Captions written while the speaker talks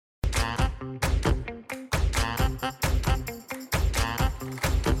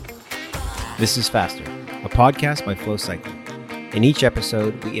This is Faster, a podcast by Flow Cycling. In each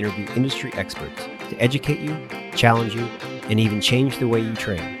episode, we interview industry experts to educate you, challenge you, and even change the way you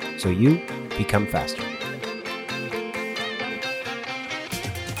train so you become faster.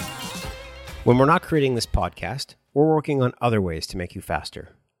 When we're not creating this podcast, we're working on other ways to make you faster.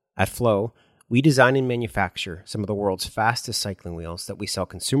 At Flow, we design and manufacture some of the world's fastest cycling wheels that we sell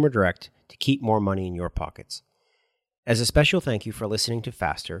consumer direct to keep more money in your pockets. As a special thank you for listening to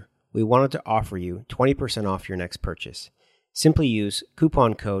Faster, we wanted to offer you 20% off your next purchase. Simply use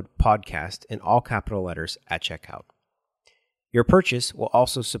coupon code PODCAST in all capital letters at checkout. Your purchase will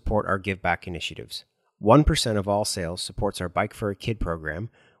also support our Give Back initiatives. 1% of all sales supports our Bike for a Kid program,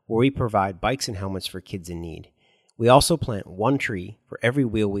 where we provide bikes and helmets for kids in need. We also plant one tree for every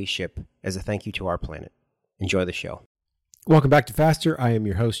wheel we ship as a thank you to our planet. Enjoy the show. Welcome back to Faster. I am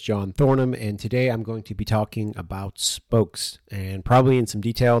your host, John Thornham, and today I'm going to be talking about spokes, and probably in some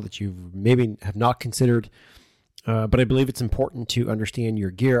detail that you maybe have not considered, but I believe it's important to understand your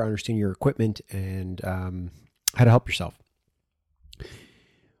gear, understand your equipment, and how to help yourself.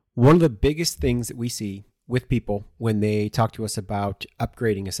 One of the biggest things that we see with people when they talk to us about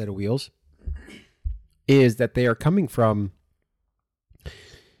upgrading a set of wheels is that they are coming from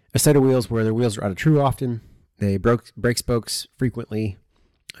a set of wheels where their wheels are out of true often. They break spokes frequently,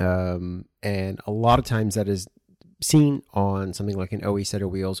 and a lot of times that is seen on something like an OE set of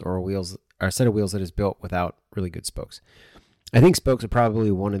wheels or a set of wheels that is built without really good spokes. I think spokes are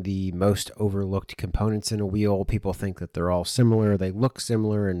probably one of the most overlooked components in a wheel. People think that they're all similar, they look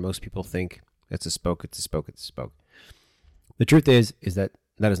similar, and most people think it's a spoke, it's a spoke, it's a spoke. The truth is that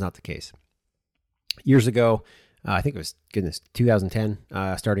is not the case. Years ago, I think it was,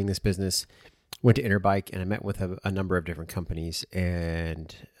 2010, starting this business, went to Interbike, and I met with a number of different companies,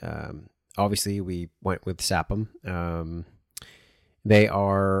 and obviously we went with Sapim. They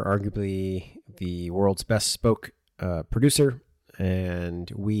are arguably the world's best spoke producer,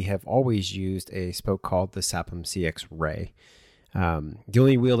 and we have always used a spoke called the Sapim CX-Ray. The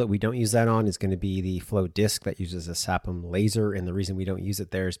only wheel that we don't use that on is going to be the Flow disc that uses a Sapim laser, and the reason we don't use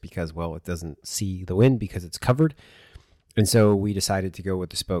it there is because, well, it doesn't see the wind because it's covered. And so we decided to go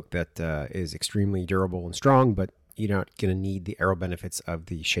with the spoke that is extremely durable and strong, but you're not going to need the aero benefits of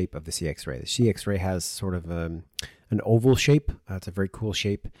the shape of the CX-Ray. The CX-Ray has sort of an oval shape. It's a very cool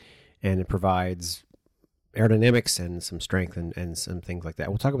shape, and it provides aerodynamics and some strength and some things like that.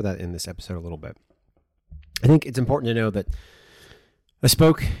 We'll talk about that in this episode a little bit. I think it's important to know that a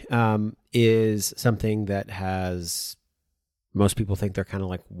spoke is something that has... Most people think they're kind of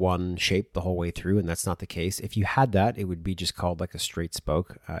like one shape the whole way through, and that's not the case. If you had that, it would be just called like a straight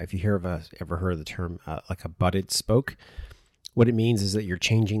spoke. If you ever heard of the term like a butted spoke, what it means is that you're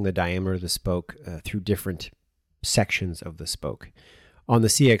changing the diameter of the spoke through different sections of the spoke. On the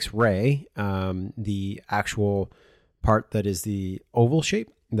CX-Ray, the actual part that is the oval shape,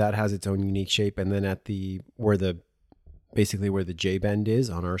 that has its own unique shape, and then at where the J bend is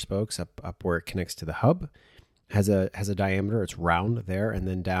on our spokes, up where it connects to the hub, has a diameter. It's round there, and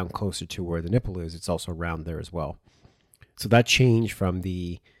then down closer to where the nipple is, it's also round there as well. So that change from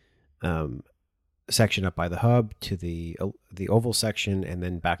the section up by the hub to the oval section, and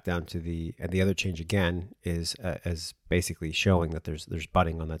then back down to the other change again is as basically showing that there's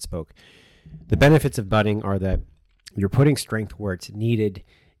butting on that spoke. The benefits of butting are that you're putting strength where it's needed.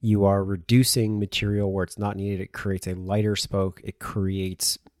 You are reducing material where it's not needed. It creates a lighter spoke. It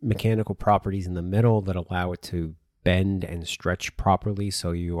creates mechanical properties in the middle that allow it to bend and stretch properly,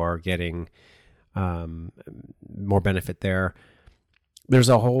 so you are getting more benefit there. There's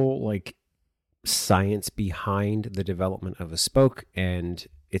a whole science behind the development of a spoke, and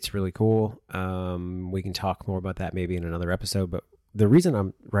it's really cool. We can talk more about that maybe in another episode, but the reason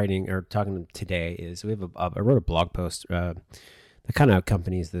I'm writing or talking today is I wrote a blog post that kind of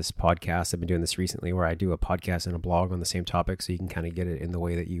accompanies this podcast. I've been doing this recently where I do a podcast and a blog on the same topic, so you can kind of get it in the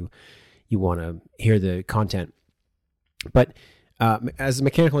way that you want to hear the content. But as a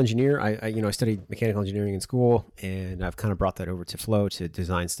mechanical engineer, I studied mechanical engineering in school, and I've kind of brought that over to Flow to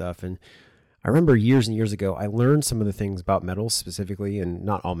design stuff. And I remember years and years ago, I learned some of the things about metals specifically, and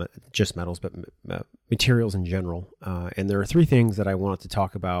not all just metals, but materials in general. And there are three things that I wanted to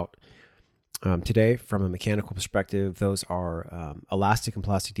talk about today from a mechanical perspective. Those are elastic and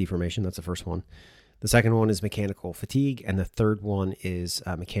plastic deformation. That's the first one. The second one is mechanical fatigue, and the third one is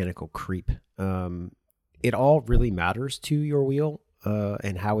mechanical creep. It all really matters to your wheel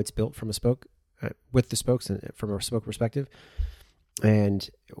and how it's built from a spoke, with the spokes and from a spoke perspective. And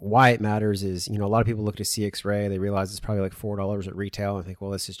why it matters is, a lot of people look at a CX-Ray, they realize it's probably like $4 at retail and think,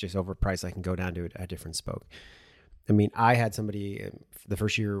 well, this is just overpriced. I can go down to a different spoke. I mean, I had somebody the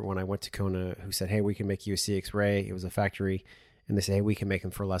first year when I went to Kona who said, hey, we can make you a CX-Ray. It was a factory. And they say, hey, we can make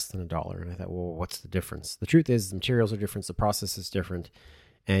them for less than $1. And I thought, well, what's the difference? The truth is the materials are different. The process is different.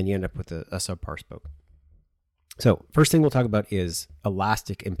 And you end up with a subpar spoke. So first thing we'll talk about is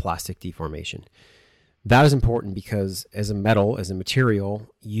elastic and plastic deformation. That is important because as a metal, as a material,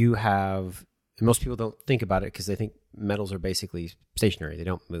 you have, and most people don't think about it because they think metals are basically stationary. They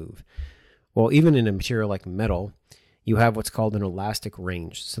don't move. Well, even in a material like metal, you have what's called an elastic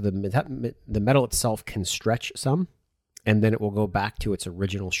range. So the metal itself can stretch some, and then it will go back to its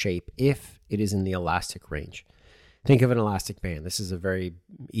original shape if it is in the elastic range. Think of an elastic band. This is a very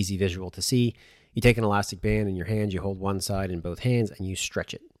easy visual to see. You take an elastic band in your hands, you hold one side in both hands, and you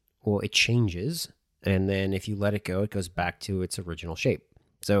stretch it. Well, it changes, and then if you let it go, it goes back to its original shape.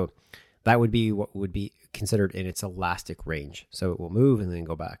 So that would be what would be considered in its elastic range. So it will move and then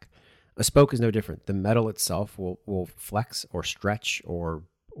go back. A spoke is no different. The metal itself will flex or stretch or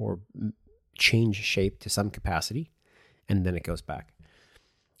change shape to some capacity, and then it goes back.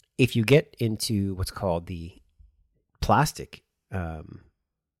 If you get into what's called the plastic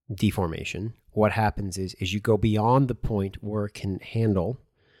deformation, what happens is you go beyond the point where it can handle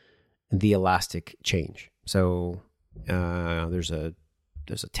the elastic change. So there's a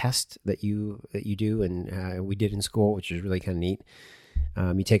test that you do, and we did in school, which is really kind of neat.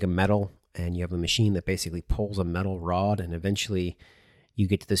 You take a metal and you have a machine that basically pulls a metal rod, and eventually you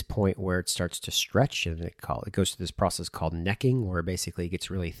get to this point where it starts to stretch, and it goes through this process called necking, where basically it gets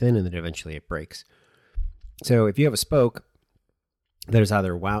really thin and then eventually it breaks. So if you have a spoke that is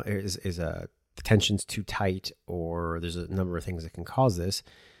either the tension's too tight, or there's a number of things that can cause this,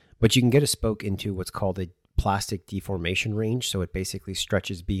 but you can get a spoke into what's called a plastic deformation range. So it basically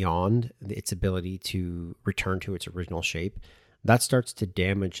stretches beyond its ability to return to its original shape. That starts to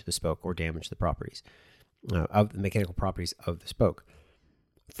damage the spoke or damage the properties of the mechanical properties of the spoke.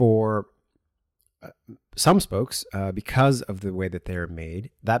 For some spokes, because of the way that they're made,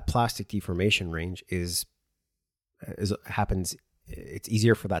 that plastic deformation range happens. It's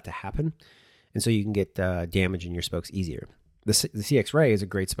easier for that to happen, and so you can get damage in your spokes easier. The CX-Ray is a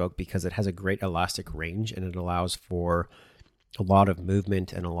great spoke because it has a great elastic range, and it allows for a lot of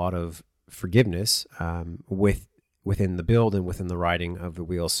movement and a lot of forgiveness within the build and within the riding of the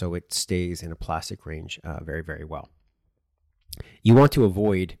wheels, so it stays in a plastic range very, very well. You want to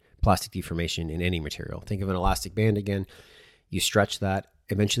avoid plastic deformation in any material. Think of an elastic band again. You stretch that.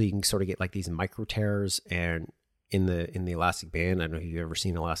 Eventually, you can sort of get like these micro tears, and in the elastic band, I don't know if you've ever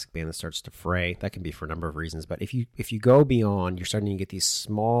seen an elastic band that starts to fray. That can be for a number of reasons. But if you go beyond, you're starting to get these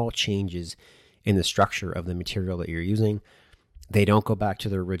small changes in the structure of the material that you're using. They don't go back to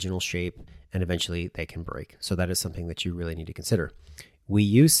their original shape, and eventually they can break. So that is something that you really need to consider. We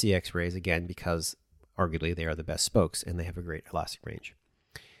use CX-Rays again because arguably they are the best spokes and they have a great elastic range.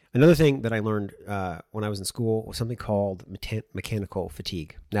 Another thing that I learned when I was in school was something called mechanical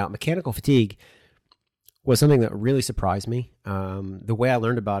fatigue. Now, mechanical fatigue was something that really surprised me. The way I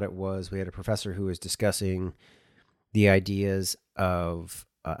learned about it was we had a professor who was discussing the ideas of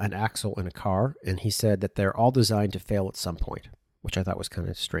an axle in a car, and he said that they're all designed to fail at some point, which I thought was kind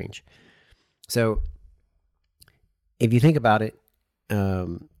of strange. So if you think about it,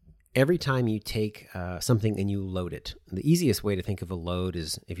 every time you take something and you load it, the easiest way to think of a load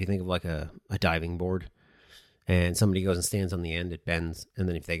is if you think of like a diving board, and somebody goes and stands on the end, it bends, and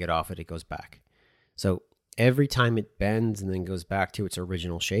then if they get off it, it goes back. So every time it bends and then goes back to its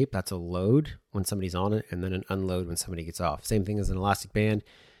original shape, that's a load when somebody's on it, and then an unload when somebody gets off. Same thing as an elastic band.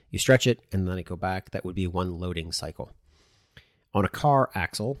 You stretch it and then it go back. That would be one loading cycle. On a car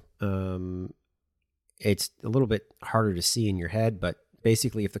axle, it's a little bit harder to see in your head, but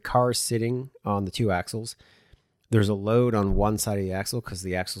basically if the car is sitting on the two axles, there's a load on one side of the axle because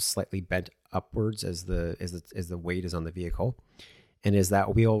the axle is slightly bent upwards as the weight is on the vehicle. And as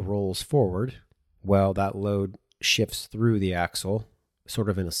that wheel rolls forward, well, that load shifts through the axle sort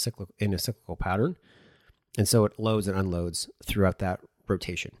of in a cyclical pattern. And so it loads and unloads throughout that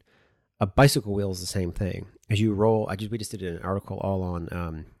rotation. A bicycle wheel is the same thing. As you roll, we just did an article all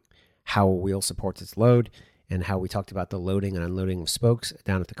on how a wheel supports its load and how we talked about the loading and unloading of spokes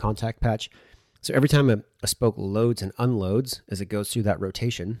down at the contact patch. So every time a spoke loads and unloads as it goes through that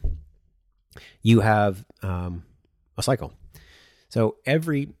rotation, you have a cycle. So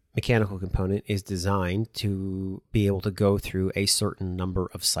every mechanical component is designed to be able to go through a certain number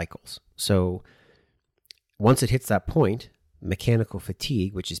of cycles. So once it hits that point, mechanical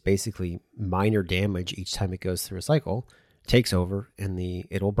fatigue, which is basically minor damage each time it goes through a cycle, takes over and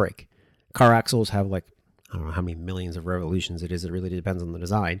it'll break. Car axles have I don't know how many millions of revolutions it is. It really depends on the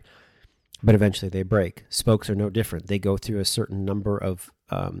design. but eventually they break. Spokes are no different. They go through a certain number of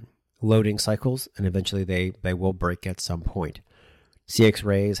loading cycles, and eventually they will break at some point.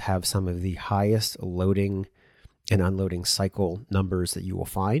 CX-rays have some of the highest loading and unloading cycle numbers that you will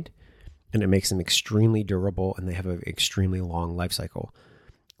find, and it makes them extremely durable, and they have an extremely long life cycle.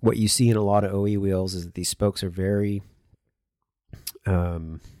 What you see in a lot of OE wheels is that these spokes are very,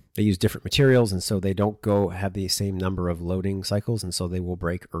 they use different materials, and so they don't have the same number of loading cycles, and so they will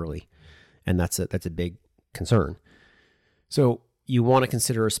break early, and that's a big concern. So you want to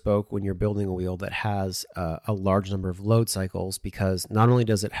consider a spoke when you're building a wheel that has a large number of load cycles, because not only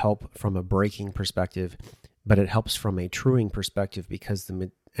does it help from a braking perspective, but it helps from a truing perspective, because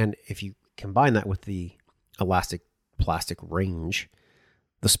and if you combine that with the elastic plastic range,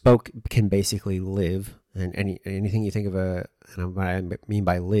 the spoke can basically live. And anything you think of and what I mean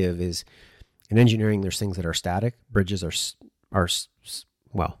by live is, in engineering, there's things that are static. Bridges are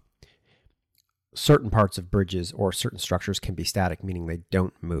certain parts of bridges or certain structures can be static, meaning they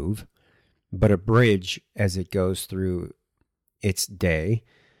don't move. But a bridge, as it goes through its day,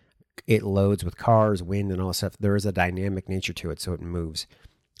 it loads with cars, wind, and all that stuff. There is a dynamic nature to it, so it moves.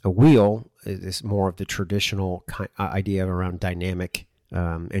 A wheel is more of the traditional idea around dynamic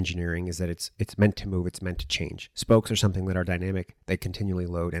engineering, is that it's meant to move, it's meant to change. Spokes are something that are dynamic. They continually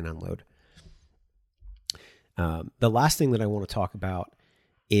load and unload. The last thing that I want to talk about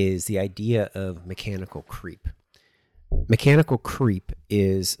is the idea of mechanical creep. Mechanical creep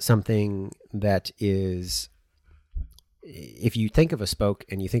is something that is, if you think of a spoke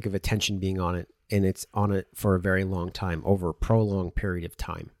and you think of a tension being on it, and it's on it for a very long time, over a prolonged period of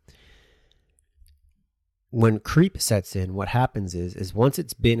time. When creep sets in, what happens is once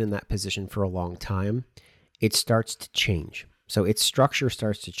it's been in that position for a long time, it starts to change. So its structure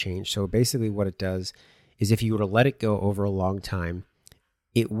starts to change. So basically what it does is, if you were to let it go over a long time,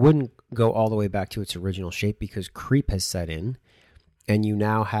 it wouldn't go all the way back to its original shape, because creep has set in, and you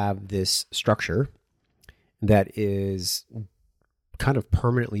now have this structure that is kind of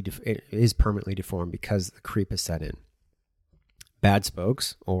permanently deformed because the creep has set in. Bad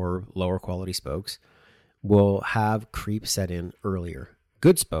spokes, or lower quality spokes, will have creep set in earlier.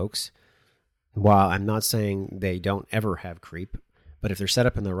 Good spokes, while I'm not saying they don't ever have creep, but if they're set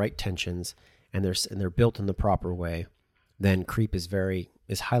up in the right tensions and they're built in the proper way, then creep is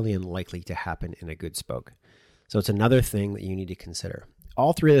highly unlikely to happen in a good spoke. So it's another thing that you need to consider.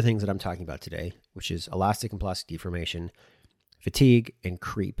 All three of the things that I'm talking about today, which is elastic and plastic deformation, fatigue, and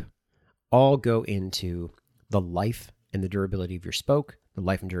creep, all go into the life and the durability of your spoke, the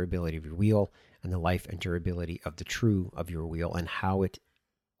life and durability of your wheel, and the life and durability of the true of your wheel, and how it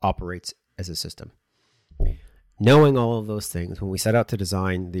operates as a system. Knowing all of those things, when we set out to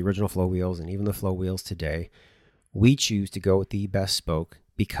design the original flow wheels and even the flow wheels today, we choose to go with the best spoke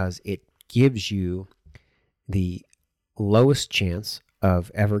because it gives you the lowest chance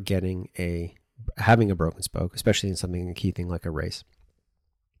of ever having a broken spoke, especially in a key thing like a race.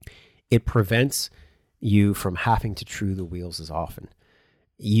 It prevents you from having to true the wheels as often.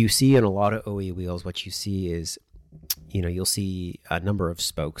 You see in a lot of OE wheels, what you see is, you'll see a number of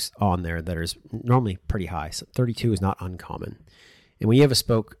spokes on there that is normally pretty high. So 32 is not uncommon. And when you have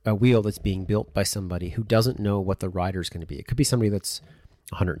a wheel that's being built by somebody who doesn't know what the rider is going to be, it could be somebody that's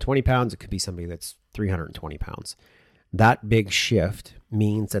 120 pounds, it could be somebody that's 320 pounds. That big shift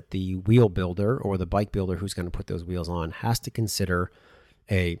means that the wheel builder or the bike builder who's going to put those wheels on has to consider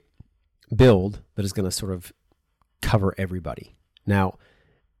a build that is going to sort of cover everybody. Now,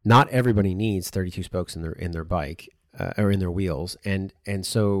 not everybody needs 32 spokes in their bike or in their wheels, and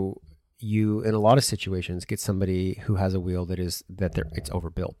so you, in a lot of situations, get somebody who has a wheel it's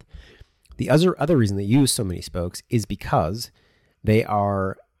overbuilt. The other reason they use so many spokes is because they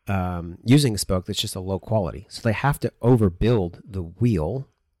are using a spoke that's just a low quality. So they have to overbuild the wheel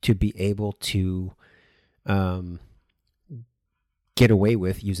to be able to get away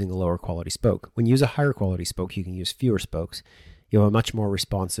with using a lower quality spoke. When you use a higher quality spoke, you can use fewer spokes. You have a much more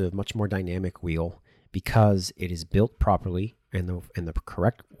responsive, much more dynamic wheel because it is built properly in the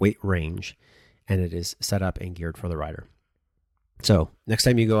correct weight range, and it is set up and geared for the rider. So next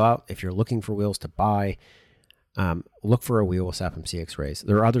time you go out, if you're looking for wheels to buy, look for a wheel with Sapim CX-Rays.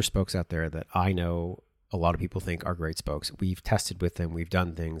 There are other spokes out there that I know a lot of people think are great spokes. We've tested with them, we've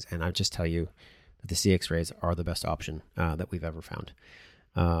done things, and I just tell you that the CX-Rays are the best option that we've ever found.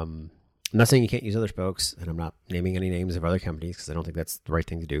 I'm not saying you can't use other spokes, and I'm not naming any names of other companies because I don't think that's the right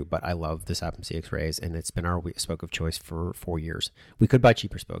thing to do, but I love the Sapim CX-Rays, and it's been our spoke of choice for 4 years. We could buy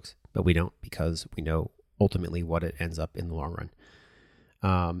cheaper spokes, but we don't because we know ultimately what it ends up in the long run.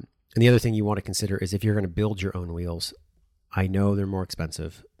 And the other thing you want to consider is if you're going to build your own wheels, I know they're more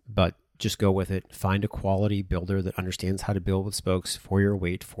expensive, but just go with it. Find a quality builder that understands how to build with spokes for your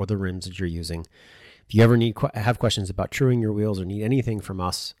weight, for the rims that you're using. If you ever have questions about truing your wheels or need anything from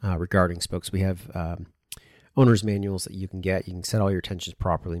us regarding spokes, we have owner's manuals that you can get. You can set all your tensions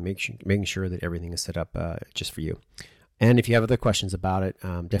properly, making sure that everything is set up just for you. And if you have other questions about it,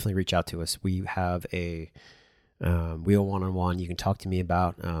 definitely reach out to us. We have a wheel one-on-one. You can talk to me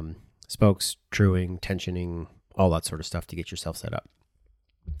about spokes, truing, tensioning, all that sort of stuff to get yourself set up.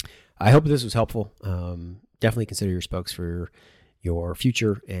 I hope this was helpful. Definitely consider your spokes for your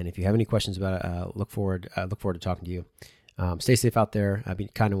future. And if you have any questions about it, look forward to talking to you. Stay safe out there. Be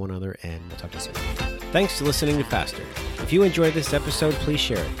kind to one another, and we'll talk to you soon. Thanks for listening to Faster. If you enjoyed this episode, please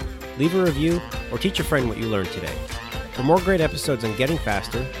share it. Leave a review or teach a friend what you learned today. For more great episodes on getting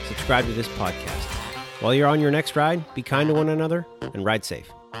faster, subscribe to this podcast. While you're on your next ride, be kind to one another and ride safe.